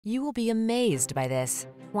You will be amazed by this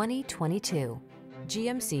 2022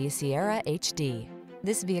 GMC Sierra HD.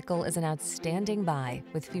 This vehicle is an outstanding buy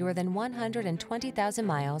with fewer than 120,000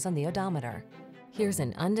 miles on the odometer. Here's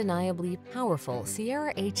an undeniably powerful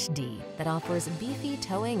Sierra HD that offers beefy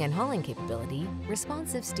towing and hauling capability,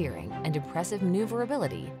 responsive steering, and impressive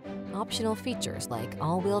maneuverability. Optional features like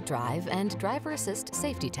all-wheel drive and driver assist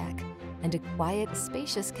safety tech, and a quiet,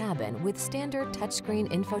 spacious cabin with standard touchscreen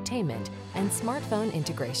infotainment and smartphone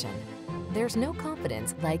integration. There's no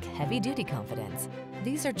confidence like heavy-duty confidence.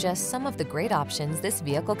 These are just some of the great options this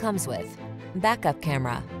vehicle comes with: backup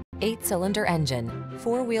camera, 8-cylinder engine,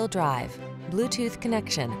 4-wheel drive, Bluetooth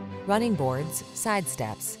connection, running boards, side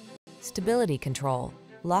steps, stability control,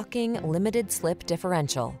 locking limited slip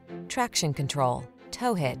differential, traction control,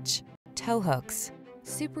 tow hitch, tow hooks.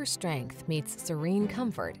 Super strength meets serene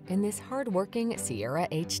comfort in this hard-working Sierra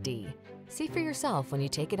HD. See for yourself when you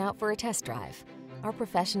take it out for a test drive. Our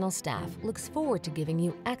professional staff looks forward to giving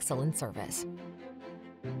you excellent service.